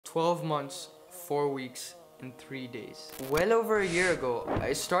12 months, 4 weeks, and 3 days. Well over a year ago,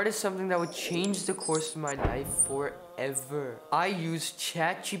 I started something that would change the course of my life forever. I used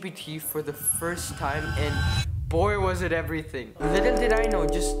ChatGPT for the first time and boy was it everything. Little did I know,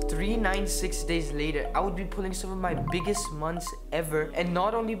 just 396 days later, I would be pulling some of my biggest months ever and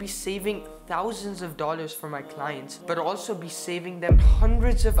not only be saving thousands of dollars for my clients, but also be saving them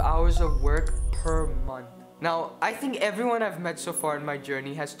hundreds of hours of work per month. Now, I think everyone I've met so far in my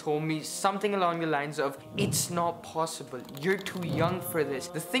journey has told me something along the lines of, it's not possible, you're too young for this.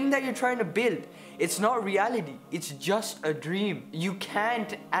 The thing that you're trying to build, it's not reality, it's just a dream. You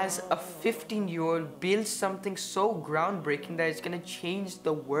can't, as a 15-year-old, build something so groundbreaking that it's gonna change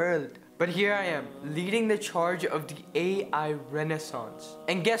the world. But here I am, leading the charge of the AI renaissance.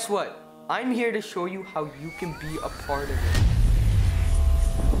 And guess what? I'm here to show you how you can be a part of it.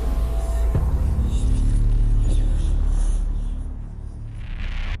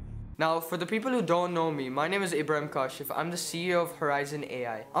 Now, for the people who don't know me, my name is Ibrahim Kashif. I'm the CEO of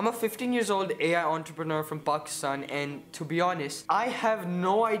HorizonAI. I'm a 15 years old AI entrepreneur from Pakistan, and to be honest, I have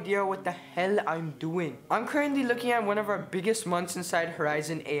no idea what the hell I'm doing. I'm currently looking at one of our biggest months inside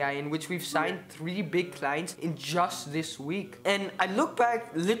HorizonAI, in which we've signed 3 big clients in just this week. And I look back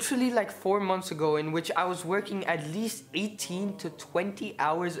literally like 4 months ago, in which I was working at least 18 to 20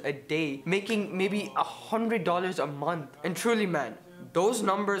 hours a day, making maybe $100 a month. And truly, man, those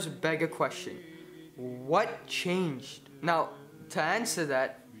numbers beg a question. What changed? Now, to answer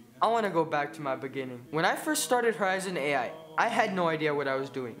that, I want to go back to my beginning. When I first started HorizonAI, I had no idea what I was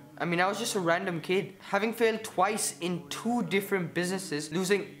doing. I mean, I was just a random kid, having failed twice in 2 different businesses,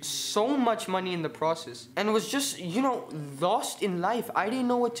 losing so much money in the process, and was just, lost in life. I didn't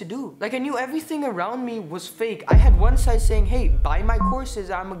know what to do. Like, I knew everything around me was fake. I had one side saying, hey, buy my courses,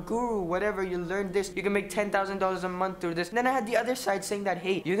 I'm a guru, whatever, you learn this, you can make $10,000 a month through this. And then I had the other side saying that,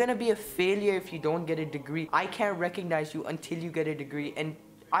 hey, you're gonna be a failure if you don't get a degree. I can't recognize you until you get a degree. And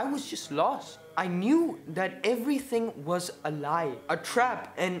I was just lost. I knew that everything was a lie, a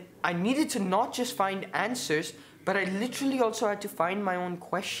trap, and I needed to not just find answers, but I literally also had to find my own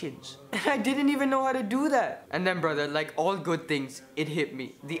questions. And I didn't even know how to do that. And then, brother, like all good things, it hit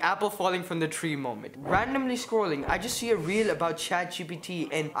me. The apple falling from the tree moment. Randomly scrolling, I just see a reel about ChatGPT,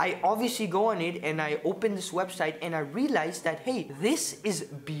 and I obviously go on it and I open this website and I realize that, hey, this is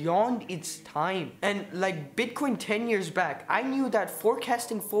beyond its time. And like Bitcoin 10 years back, I knew that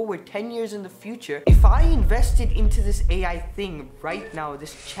forecasting forward 10 years in the future, if I invested into this AI thing right now,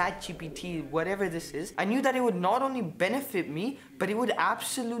 this ChatGPT, whatever this is, I knew that it would not only benefit me, but it would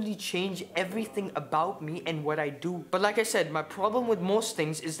absolutely change everything about me and what I do. But like I said, my problem with most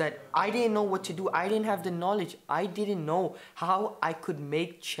things is that I didn't know what to do. I didn't have the knowledge. I didn't know how I could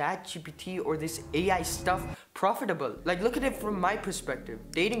make ChatGPT or this AI stuff profitable. Like, look at it from my perspective.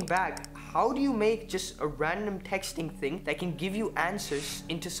 Dating back, how do you make just a random texting thing that can give you answers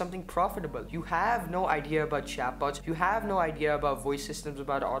into something profitable? You have no idea about chatbots. You have no idea about voice systems,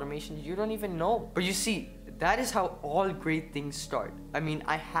 about automation. You don't even know. But you see, that is how all great things start. I mean,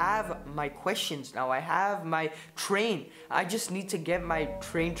 I have my questions now. I have my train. I just need to get my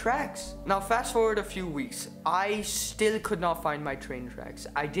train tracks. Now, fast forward a few weeks. I still could not find my train tracks.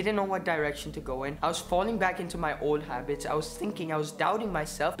 I didn't know what direction to go in. I was falling back into my old habits. I was thinking, I was doubting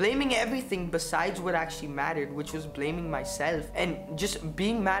myself, blaming everything besides what actually mattered, which was blaming myself and just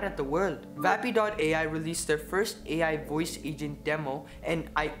being mad at the world. Vappy.ai released their first AI voice agent demo, and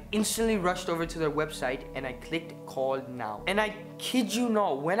I instantly rushed over to their website and I clicked call now. And I kid you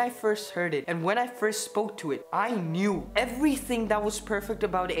not, when I first heard it and when I first spoke to it, I knew everything that was perfect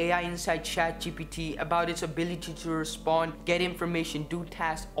about AI inside ChatGPT, about its ability to respond, get information, do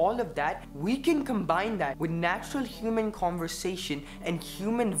tasks, all of that, we can combine that with natural human conversation and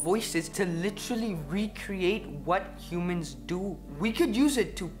human voices to literally recreate what humans do. We could use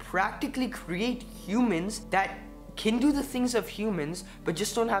it to practically create humans that can do the things of humans, but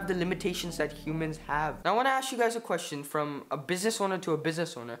just don't have the limitations that humans have. Now, I want to ask you guys a question from a business owner to a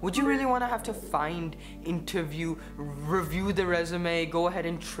business owner. Would you really want to have to find, interview, review the resume, go ahead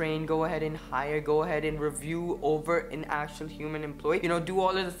and train, go ahead and hire, go ahead and review over an actual human employee? Do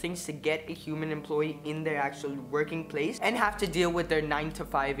all of the things to get a human employee in their actual working place and have to deal with their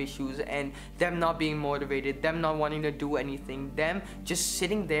 9-to-5 issues and them not being motivated, them not wanting to do anything, them just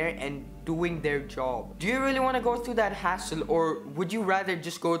sitting there and doing their job. Do you really want to go through that hassle, or would you rather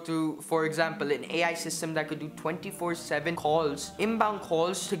just go through, for example, an AI system that could do 24/7 calls, inbound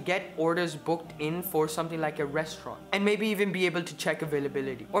calls to get orders booked in for something like a restaurant, and maybe even be able to check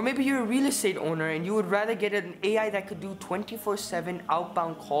availability? Or maybe you're a real estate owner and you would rather get an AI that could do 24/7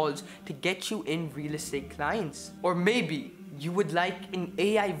 outbound calls to get you in real estate clients. Or maybe you would like an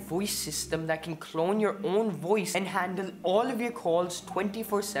AI voice system that can clone your own voice and handle all of your calls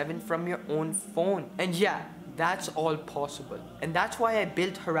 24/7 from your own phone. And yeah, that's all possible. And that's why I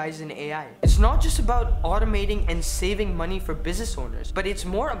built HorizonAI. It's not just about automating and saving money for business owners, but it's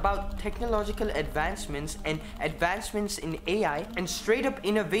more about technological advancements and advancements in AI and straight up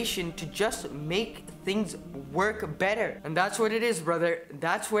innovation to just make things work better. And that's what it is, brother.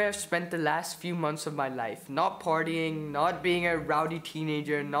 That's where I've spent the last few months of my life. Not partying, not being a rowdy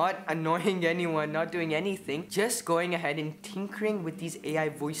teenager, not annoying anyone, not doing anything. Just going ahead and tinkering with these AI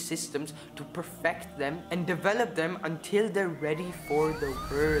voice systems to perfect them and develop them until they're ready for the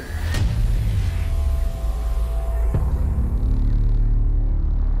world.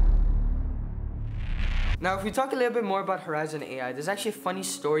 Now, if we talk a little bit more about HorizonAI, there's actually a funny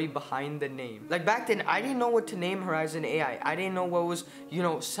story behind the name. Like back then, I didn't know what to name HorizonAI. I didn't know what was,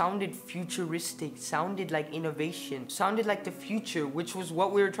 sounded futuristic, sounded like innovation, sounded like the future, which was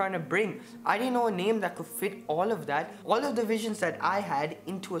what we were trying to bring. I didn't know a name that could fit all of that, all of the visions that I had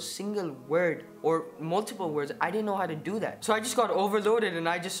into a single word or multiple words. I didn't know how to do that. So I just got overloaded and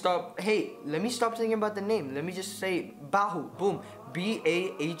I just stopped, hey, let me stop thinking about the name. Let me just say Bahu, boom.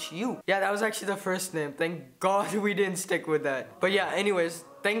 B-A-H-U. Yeah, that was actually the first name. Thank God we didn't stick with that. But yeah, anyways,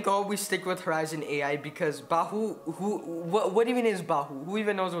 thank God we stick with HorizonAI because Bahu, what even is Bahu? Who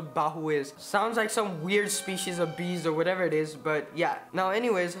even knows what Bahu is? Sounds like some weird species of bees or whatever it is, but yeah. Now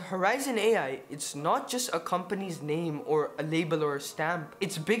anyways, HorizonAI, it's not just a company's name or a label or a stamp.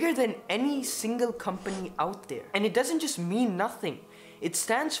 It's bigger than any single company out there. And it doesn't just mean nothing. It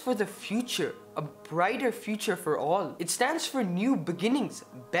stands for the future, a brighter future for all. It stands for new beginnings,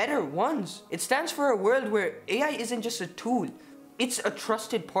 better ones. It stands for a world where AI isn't just a tool, it's a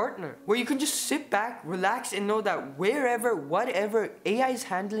trusted partner. Where you can just sit back, relax, and know that wherever, whatever, AI is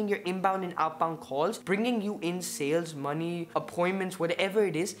handling your inbound and outbound calls, bringing you in sales, money, appointments, whatever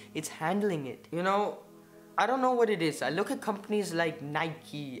it is, it's handling it. I don't know what it is. I look at companies like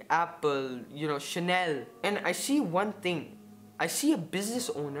Nike, Apple, Chanel, and I see one thing. I see a business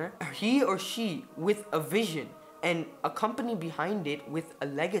owner, he or she, with a vision and a company behind it with a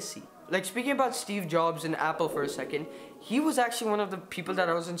legacy. Like speaking about Steve Jobs and Apple for a second, he was actually one of the people that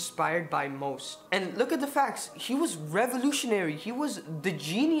I was inspired by most. And look at the facts. He was revolutionary. He was the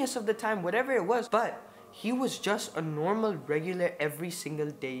genius of the time, whatever it was. But he was just a normal, regular, every single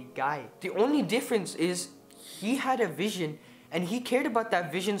day guy. The only difference is he had a vision and he cared about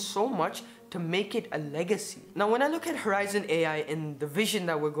that vision so much to make it a legacy. Now, when I look at HorizonAI and the vision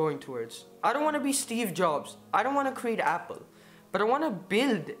that we're going towards, I don't want to be Steve Jobs. I don't want to create Apple. But I want to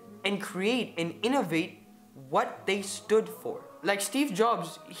build and create and innovate what they stood for. Like Steve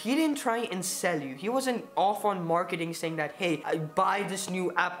Jobs, he didn't try and sell you. He wasn't off on marketing saying that, hey, I buy this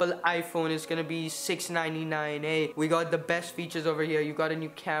new Apple iPhone, it's gonna be $699. Hey, we got the best features over here. You got a new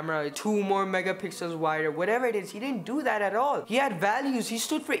camera, 2 more megapixels wider, whatever it is. He didn't do that at all. He had values. He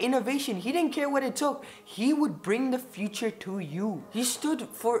stood for innovation. He didn't care what it took. He would bring the future to you. He stood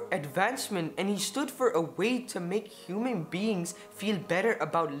for advancement and he stood for a way to make human beings feel better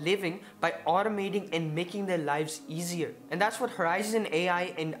about living by automating and making their lives easier. And that's what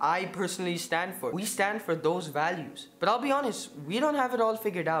HorizonAI and I personally stand for. We stand for those values. But I'll be honest, we don't have it all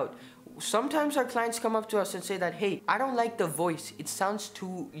figured out. Sometimes our clients come up to us and say that, hey, I don't like the voice. It sounds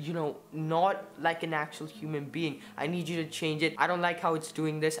too, not like an actual human being. I need you to change it. I don't like how it's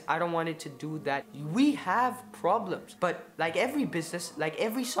doing this. I don't want it to do that. We have problems. But like every business, like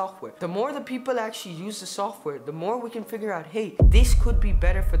every software, the more the people actually use the software, the more we can figure out, hey, this could be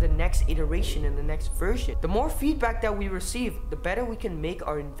better for the next iteration and the next version. The more feedback that we receive, the better we can make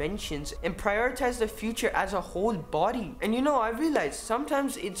our inventions and prioritize the future as a whole body. And I realize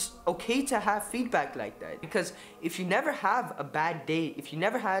sometimes it's okay to have feedback like that, because if you never have a bad day, if you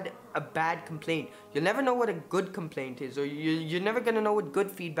never had a bad complaint, you'll never know what a good complaint is, or you're never gonna know what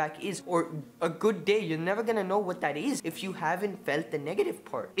good feedback is, or a good day, you're never gonna know what that is if you haven't felt the negative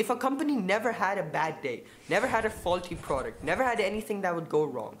part. If a company never had a bad day, never had a faulty product, never had anything that would go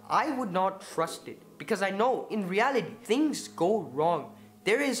wrong, I would not trust it, because I know in reality things go wrong.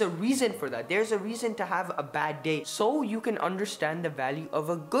 There is a reason for that. There's a reason to have a bad day, so you can understand the value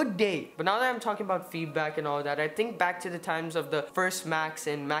of a good day. But now that I'm talking about feedback and all that, I think back to the times of the first Macs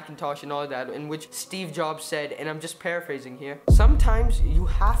and Macintosh and all that, in which Steve Jobs said, and I'm just paraphrasing here, sometimes you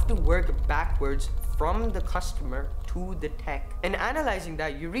have to work backwards from the customer to the tech. And analyzing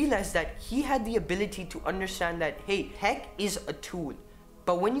that, you realize that he had the ability to understand that, hey, tech is a tool.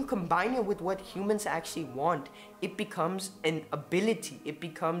 But when you combine it with what humans actually want, it becomes an ability, it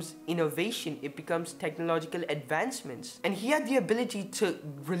becomes innovation, it becomes technological advancements. And he had the ability to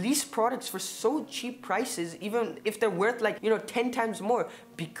release products for so cheap prices, even if they're worth like, 10 times more,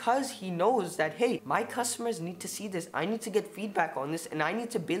 because he knows that, hey, my customers need to see this, I need to get feedback on this, and I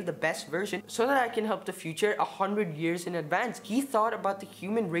need to build the best version so that I can help the future 100 years in advance. He thought about the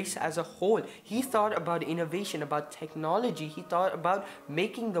human race as a whole. He thought about innovation, about technology. He thought about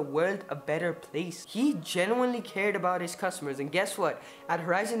making the world a better place. He genuinely cared about his customers. And guess what? At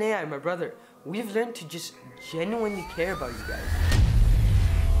HorizonAI, my brother, we've learned to just genuinely care about you guys.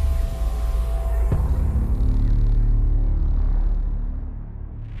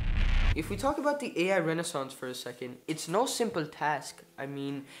 If we talk about the AI renaissance for a second, it's no simple task. I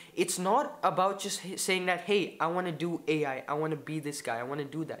mean, it's not about just saying that, hey, I want to do AI, I want to be this guy, I want to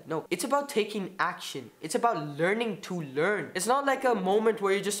do that. No, it's about taking action. It's about learning to learn. It's not like a moment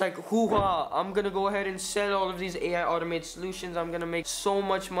where you're just like, hoo-ha, I'm gonna go ahead and sell all of these AI automated solutions, I'm gonna make so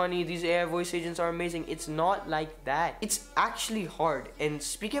much money, these AI voice agents are amazing. It's not like that. It's actually hard. And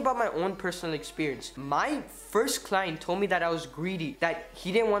speaking about my own personal experience, my first client told me that I was greedy, that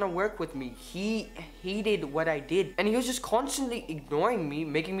he didn't want to work with me. He hated what I did, and he was just constantly ignoring me,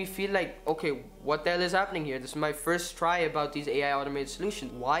 making me feel like, okay, what the hell is happening here? This is my first try about these AI automated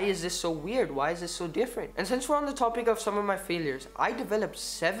solutions. Why is this so weird? Why is this so different? And since we're on the topic of some of my failures, I developed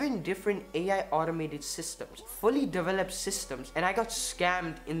 7 different AI automated systems, fully developed systems, and I got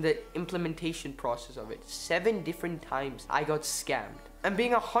scammed in the implementation process of it. 7 different times I got scammed. And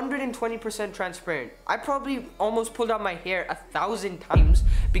being 120% transparent, I probably almost pulled out my hair 1,000 times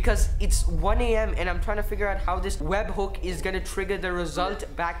because it's 1 AM and I'm trying to figure out how this webhook is gonna trigger the result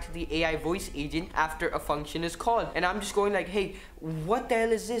back to the AI voice agent after a function is called. And I'm just going like, hey, what the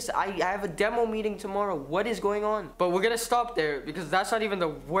hell is this? I have a demo meeting tomorrow. What is going on? But we're gonna stop there because that's not even the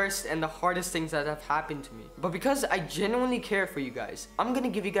worst and the hardest things that have happened to me. But because I genuinely care for you guys, I'm gonna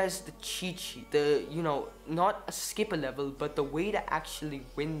give you guys the cheat sheet, the, not a skip a level, but the way to actually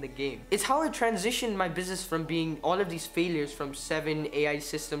win the game. It's how I transitioned my business from being all of these failures, from 7 AI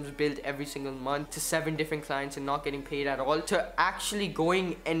systems built every single month to 7 different clients and not getting paid at all, to actually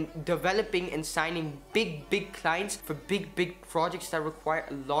going and developing and signing big clients for big projects that require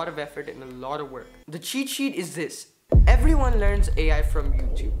a lot of effort and a lot of work. The cheat sheet is this. Everyone learns AI from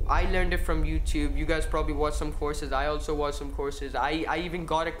YouTube. I learned it from YouTube. You guys probably watched some courses. I also watched some courses. I even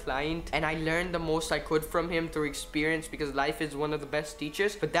got a client and I learned the most I could from him through experience, because life is one of the best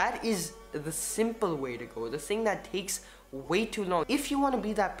teachers. But that is the simple way to go, the thing that takes way too long if you want to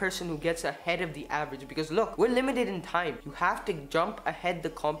be that person who gets ahead of the average. Because look, we're limited in time. You have to jump ahead the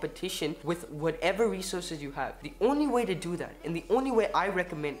competition with whatever resources you have. The only way to do that, and the only way I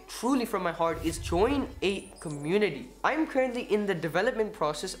recommend truly from my heart, is join a community. I'm currently in the development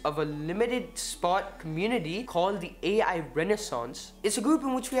process of a limited spot community called the AI Renaissance. It's a group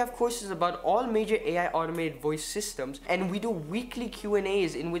in which we have courses about all major AI automated voice systems, and we do weekly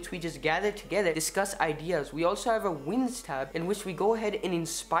Q&As in which we just gather together, discuss ideas. We also have a wins tab in which we go ahead and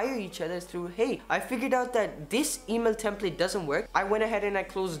inspire each other through, hey, I figured out that this email template doesn't work. I went ahead and I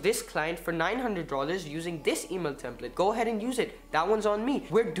closed this client for $900 using this email template. Go ahead and use it. That one's on me.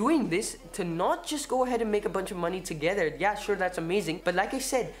 We're doing this to not just go ahead and make a bunch of money together. Yeah, sure, that's amazing. But like I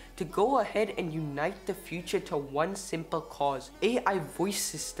said, to go ahead and unite the future to one simple cause: AI voice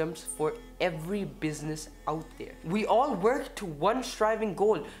systems for every business out there. We all work to one striving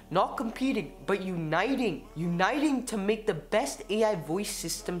goal, not competing, but uniting to make the best AI voice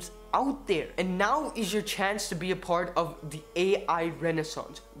systems out there. And now is your chance to be a part of the AI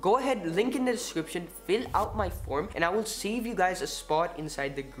Renaissance. Go ahead, link in the description, fill out my form, and I will save you guys a spot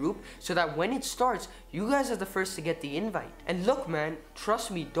inside the group so that when it starts, you guys are the first to get the invite. And look, man, trust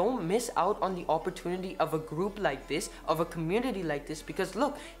me, don't miss out on the opportunity of a group like this, of a community like this, because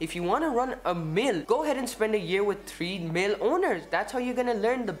look, if you want to run a mill, go ahead and spend a year with 3 mill owners. That's how you're gonna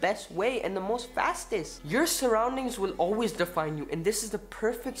learn the best way and the most fastest. Your surroundings will always define you, and this is the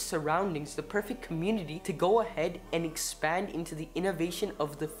perfect surroundings, the perfect community to go ahead and expand into the innovation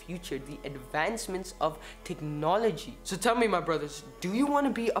of the future, the advancements of technology. So tell me, my brothers, do you want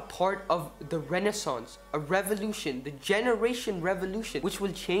to be a part of the Renaissance, a revolution, the generation revolution, which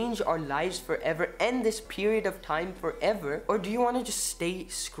will change our lives forever, end this period of time forever? Or do you want to just stay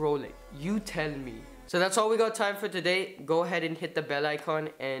scrolling? You tell me. So that's all we got time for today. Go ahead and hit the bell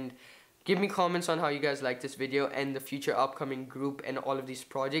icon and give me comments on how you guys like this video and the future upcoming group and all of these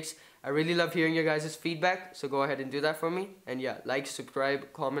projects. I really love hearing your guys' feedback, so go ahead and do that for me. And yeah, like,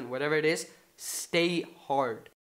 subscribe, comment, whatever it is. Stay hard.